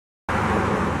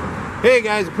Hey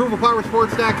guys,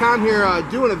 ApprovalPowersports.com here,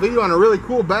 doing a video on a really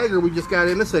cool bagger we just got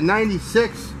in. This is a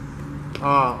 96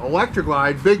 Electric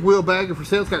Glide, big wheel bagger for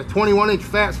sale. It's got a 21-inch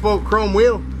fat spoke chrome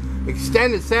wheel,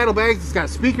 extended saddlebags. It's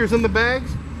got speakers in the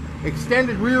bags,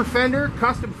 extended rear fender,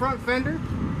 custom front fender.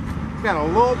 It's got a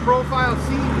low profile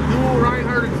seat, dual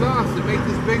RINEHART exhaust that make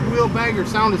this big wheel bagger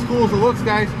sound as cool as it looks,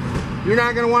 guys. You're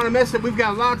not going to want to miss it. We've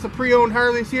got lots of pre-owned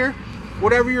Harleys here.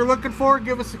 Whatever you're looking for,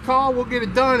 give us a call. We'll get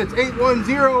it done. It's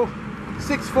 810-648-9500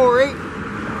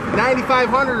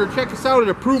 or check us out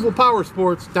at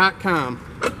ApprovalPowersports.com.